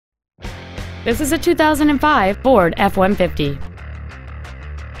This is a 2005 Ford F-150.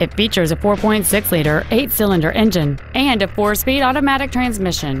 It features a 4.6-liter 8-cylinder engine and a 4-speed automatic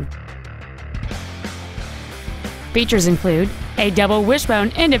transmission. Features include a double wishbone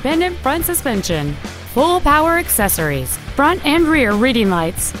independent front suspension, full power accessories, front and rear reading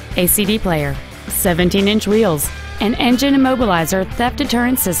lights, a CD player, 17-inch wheels, an engine immobilizer theft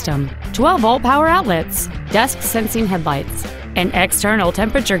deterrent system, 12-volt power outlets, dusk sensing headlights, an external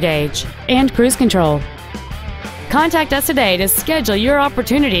temperature gauge, and cruise control. Contact us today to schedule your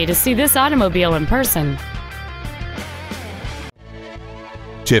opportunity to see this automobile in person.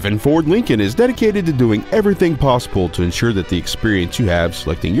 TiffinFord-Lincoln is dedicated to doing everything possible to ensure that the experience you have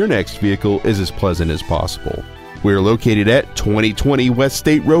selecting your next vehicle is as pleasant as possible. We are located at 2020 West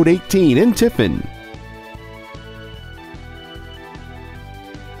State Road 18 in Tiffin.